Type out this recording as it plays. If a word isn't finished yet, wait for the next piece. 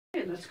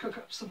let's cook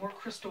up some more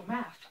crystal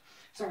math.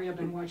 Sorry, I've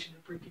been watching the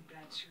Breaking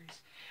Bad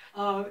series.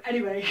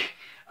 Anyway,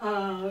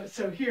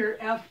 so here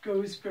f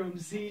goes from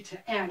z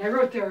to n. I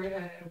wrote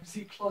there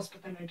z plus,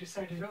 but then I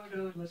decided, oh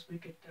no, let's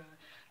make it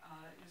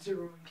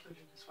 0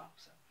 included as well.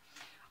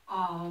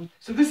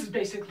 So this is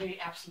basically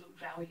absolute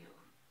value,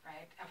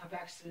 right? F of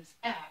x is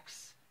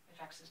x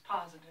if x is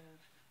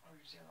positive or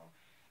 0,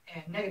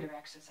 and negative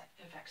x is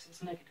if x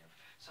is negative.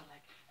 So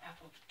like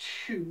f of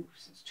 2,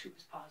 since 2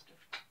 is positive,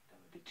 that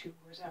would be 2,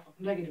 whereas f of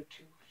negative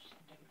 2,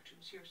 negative 2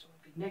 is here, so it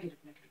would be negative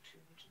 2,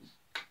 which is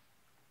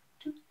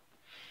 2.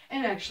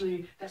 And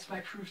actually, that's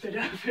my proof that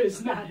f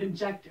is not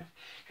injective,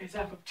 because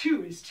f of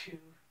 2 is 2,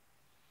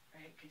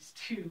 right? Because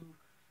 2, you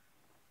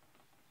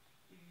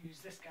use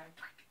this guy,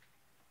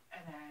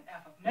 and then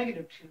f of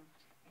negative 2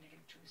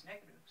 is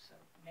negative, so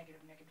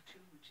negative 2,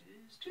 which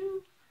is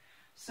 2.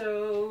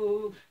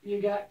 So you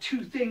got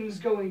two things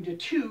going to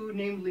 2,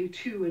 namely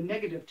 2 and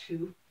negative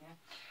 2. Yeah?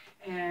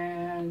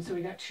 And so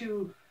we got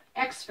two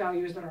x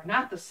values that are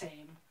not the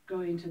same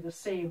going to the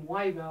same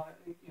y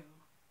value,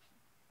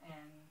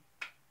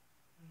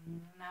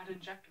 and not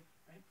injective,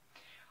 right?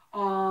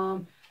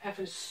 F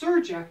is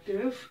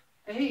surjective.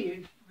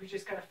 Hey, we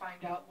just got to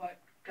find out what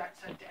got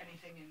sent to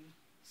anything in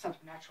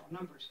subnatural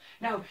numbers.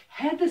 Now,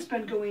 had this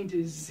been going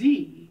to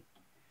z,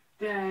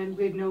 then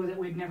we'd know that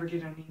we'd never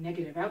get any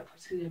negative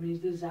outputs. I mean,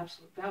 this is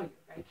absolute value,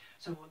 right?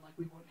 So like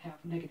we won't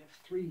have negative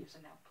 3 as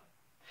an output.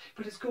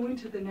 But it's going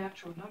to the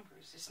natural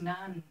numbers. It's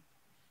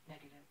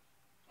non-negative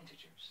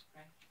integers,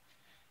 right?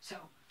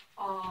 So,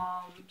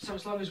 so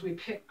as long as we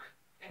pick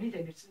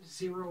anything that's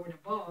 0 and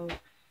above,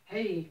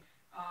 hey,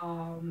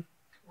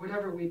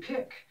 whatever we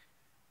pick,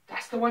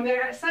 that's the one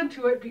that got sent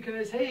to it,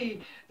 because,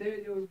 hey,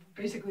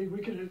 basically we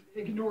can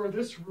ignore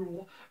this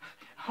rule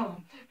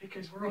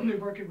because we're only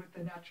working with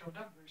the natural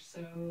numbers,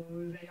 so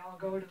they all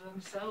go to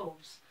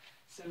themselves.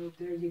 So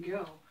there you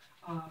go.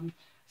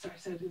 So I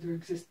said that there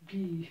exists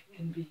B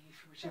in B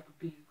for whichever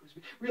B equals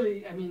B.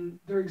 Really, I mean,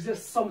 there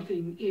exists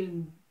something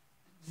in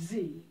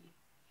Z,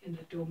 in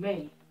the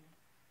domain,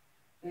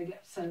 that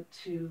gets sent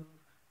to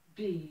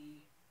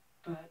B,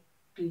 but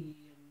B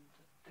and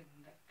the thing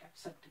that got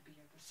sent to B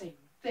are the same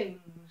thing,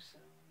 so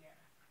yeah.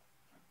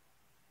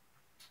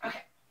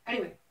 Okay,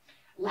 anyway,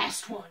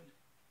 last one.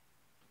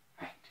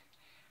 Right.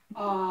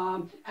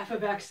 F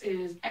of x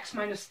is x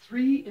minus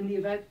 3 in the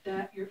event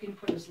that your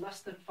input is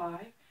less than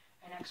 5,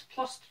 and x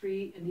plus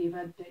 3 in the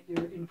event that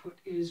your input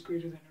is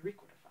greater than or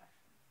equal to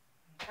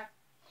 5. Okay.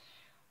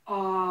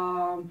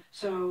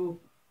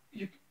 So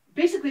you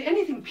basically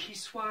anything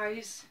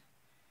piecewise,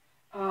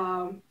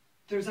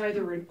 there's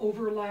either an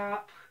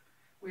overlap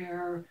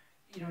where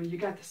you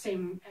got the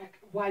same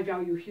y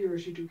value here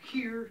as you do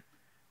here,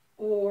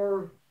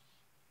 or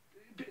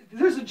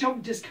there's a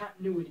jump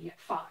discontinuity at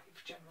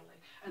 5 generally,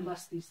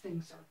 unless these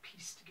things are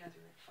pieced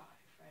together at 5,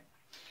 right?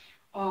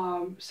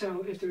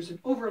 So if there's an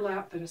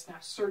overlap, then it's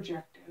not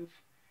surjective,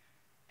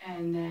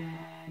 and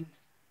then,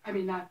 I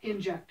mean not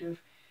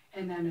injective,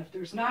 and then if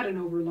there's not an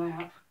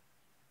overlap,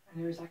 and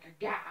there's like a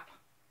gap,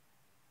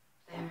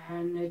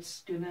 then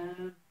it's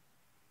gonna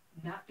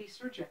not be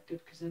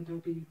surjective, because then they'll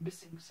be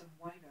missing some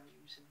y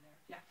values in there.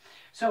 Yeah.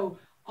 So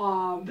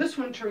this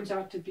one turns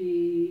out to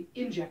be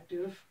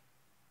injective,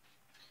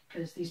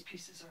 because these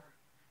pieces are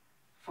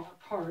far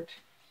apart.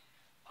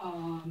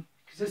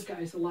 Because this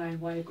guy's the line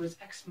y equals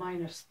x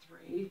minus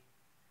 3,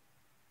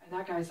 and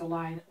that guy's the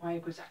line y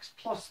equals x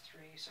plus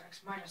 3. So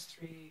x minus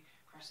 3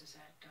 crosses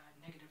at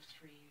negative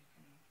 3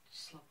 and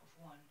slope of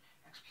 1.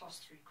 X plus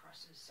 3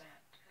 crosses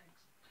at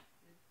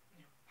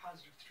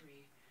positive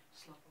 3,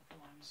 slope of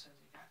 1. So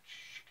you got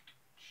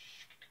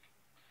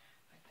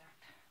like that.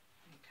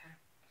 Okay.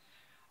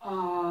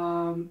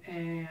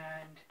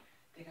 And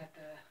they got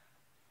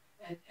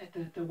at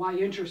the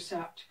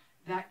y-intercept,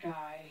 that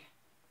guy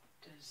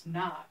does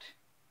not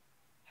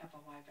have a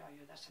y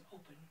value. That's an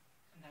open,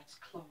 and that's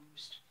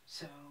closed.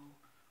 So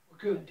we're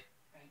good,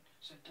 right?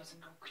 So it doesn't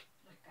go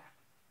like that.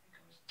 It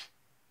goes,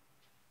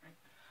 right?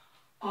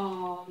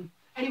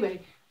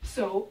 Anyway,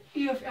 so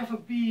if f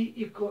of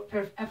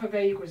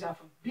a equals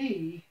f of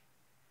b,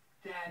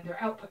 then their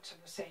outputs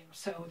are the same.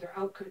 So their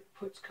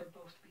outputs could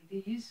both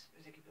be these,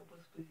 or they could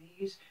both be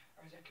these,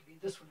 or they could be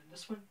this one and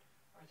this one,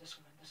 or this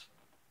one and this one.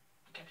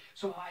 Okay,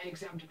 so I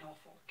examined all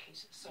 4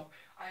 cases. So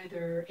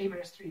either a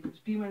minus 3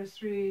 equals b minus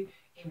 3,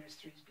 a minus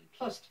 3 is b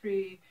plus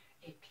 3,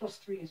 a plus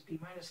 3 is b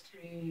minus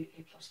 3,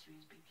 a plus 3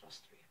 is b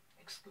plus 3.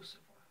 Exclusive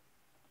or.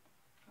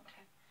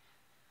 Okay.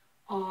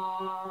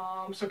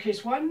 So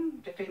case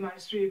 1, if a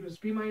minus 3 equals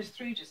b minus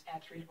 3, just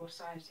add 3 to both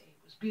sides, a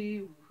equals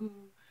b,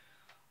 woohoo.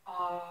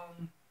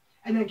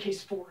 And then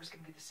case 4 is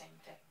going to be the same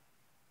thing.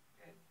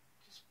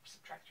 Just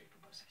subtract 3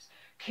 from both sides.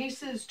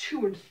 Cases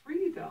 2 and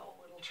 3, though,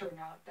 turn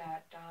out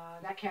that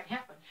that can't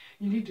happen.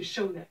 You need to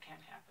show that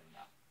can't happen,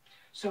 though.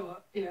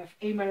 So if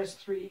a minus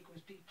 3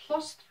 equals b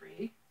plus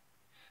 3,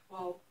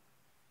 well,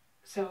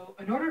 so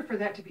in order for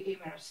that to be a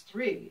minus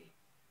 3,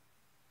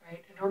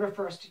 right, in order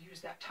for us to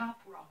use that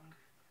top rung,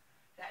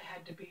 that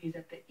had to be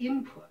that the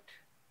input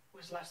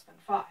was less than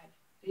 5.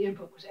 The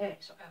input was A.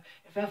 So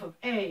if f of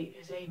A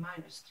is A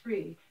minus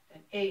 3,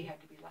 then A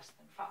had to be less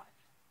than 5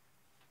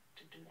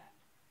 to do that.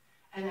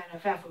 And then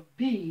if f of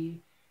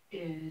B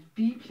is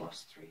B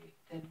plus 3,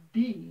 then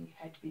B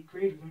had to be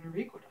greater than or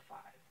equal to 5.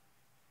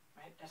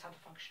 Right? That's how the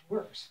function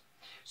works.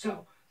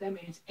 So that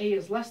means A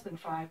is less than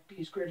 5, B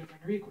is greater than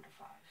or equal to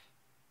 5.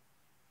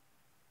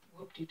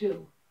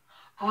 Whoop-de-doo.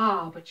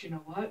 But you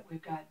know what?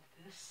 We've got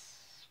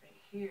this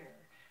right here.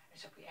 And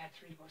so if we add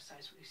 3 to both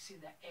sides, we see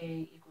that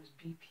A equals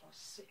B plus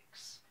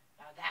 6.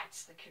 Now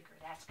that's the kicker.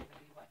 That's going to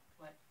be what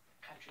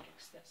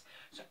contradicts this.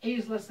 So A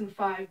is less than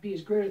 5, B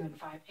is greater than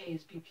 5, A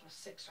is B plus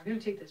 6. So I'm going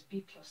to take this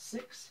B plus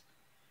 6,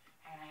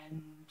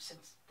 and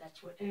since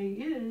that's what A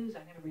is,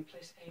 I'm going to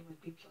replace A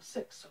with B plus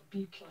 6. So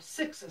B plus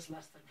 6 is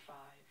less than 5.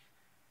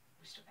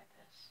 We still got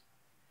this.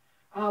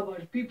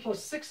 But if B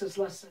plus 6 is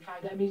less than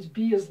 5, that means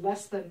B is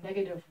less than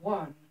negative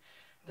 1.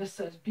 This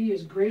says B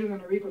is greater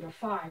than or equal to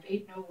 5.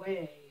 Ain't no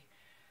way.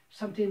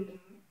 Something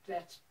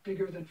that's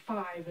bigger than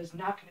 5 is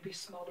not going to be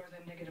smaller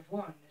than negative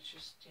 1. It's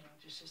just,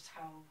 just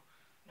how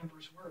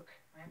numbers work,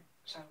 right?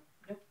 So,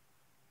 nope.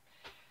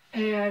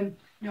 And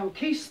now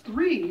case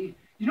 3,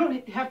 you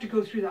don't have to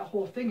go through that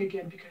whole thing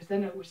again, because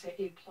then it would say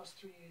A plus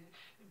 3,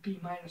 B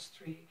minus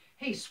 3.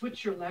 Hey,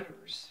 switch your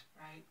letters,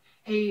 right?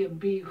 A and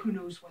B, who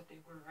knows what they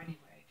were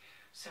anyway.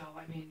 So,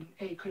 I mean,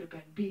 A could have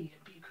been B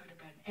and B could have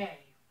been A.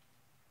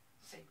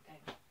 Same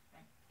thing,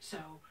 right? So,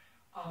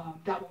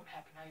 that won't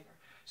happen either.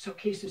 So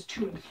cases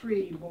 2 and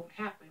 3 won't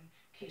happen.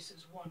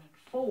 Cases 1 and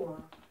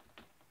 4,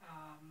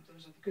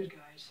 those are the good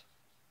guys.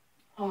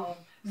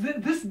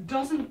 This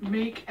doesn't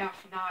make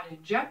F not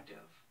injective,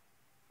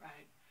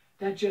 right?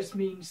 That just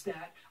means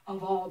that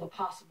of all the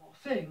possible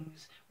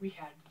things, we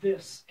had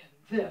this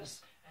and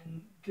this,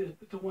 and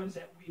the ones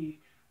that we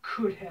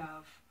could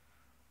have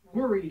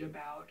worried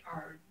about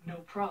are no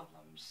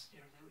problems.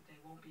 They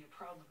won't be a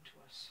problem to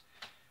us.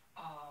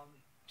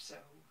 So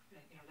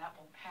that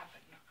won't happen.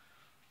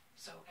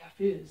 So F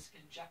is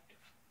injective.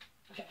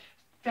 Okay.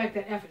 The fact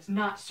that F is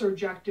not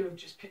surjective,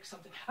 just pick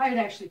something. I had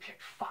actually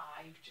picked 5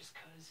 just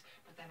because,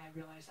 but then I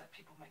realized that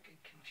people might get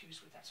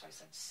confused with that, so I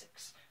said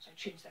 6. So I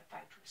changed that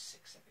 5 to a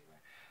 6 everywhere.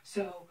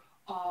 So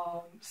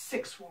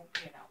 6 won't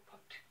be an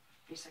output,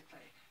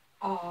 basically.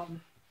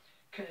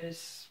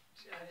 Because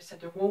I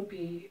said there won't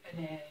be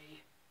an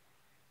A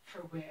for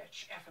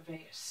which F of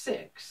A is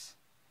 6,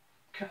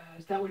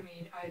 because that would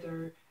mean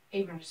either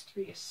A minus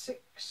 3 is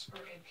 6 or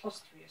A plus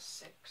 3 is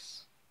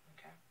 6.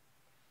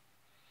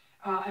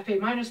 If A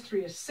minus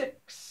 3 is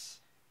 6,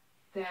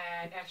 then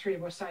at 3 to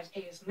both sides, A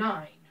is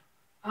 9.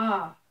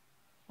 Well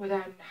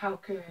then how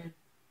could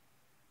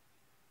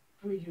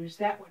we use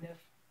that one if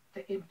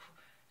the input,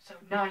 so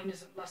 9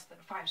 isn't less than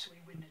 5, so we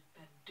wouldn't have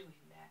been doing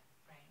that,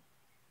 right?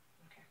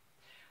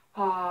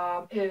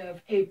 Okay.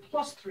 If A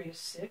plus 3 is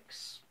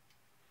 6,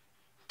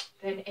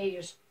 then A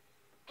is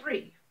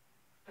 3,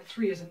 but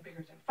 3 isn't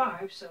bigger than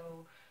 5,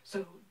 so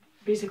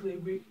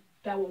basically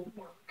that won't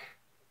work.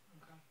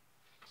 Okay.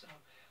 So,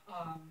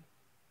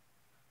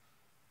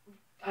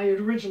 I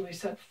had originally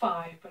said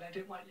 5, but I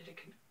didn't want you to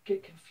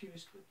get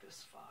confused with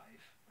this 5,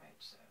 right?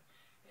 So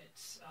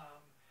it's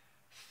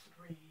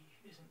 3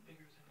 isn't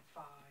bigger than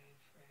 5,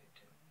 right?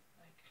 And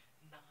like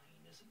 9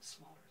 isn't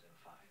smaller than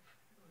 5.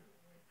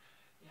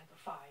 You had the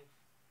 5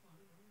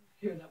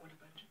 here, that would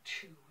have been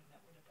 2, and that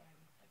would have been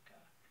like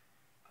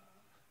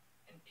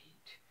an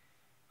 8.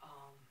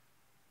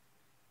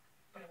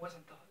 But it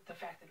wasn't the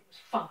fact that it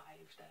was 5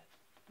 that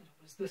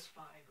was this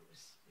 5. It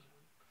was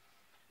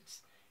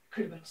it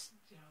could have been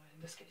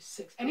in this case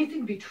 6.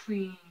 Anything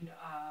between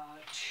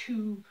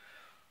 2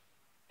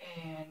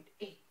 and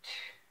 8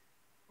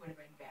 would have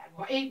been bad.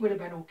 Well, 8 would have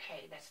been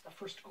okay. That's the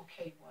first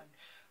okay one.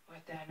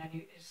 But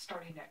then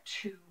starting at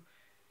 2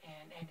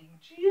 and ending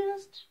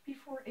just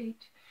before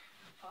 8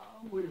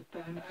 would have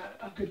been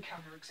a good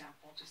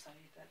counterexample to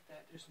say that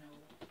there's no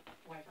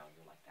y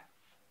value like that.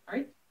 All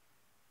right?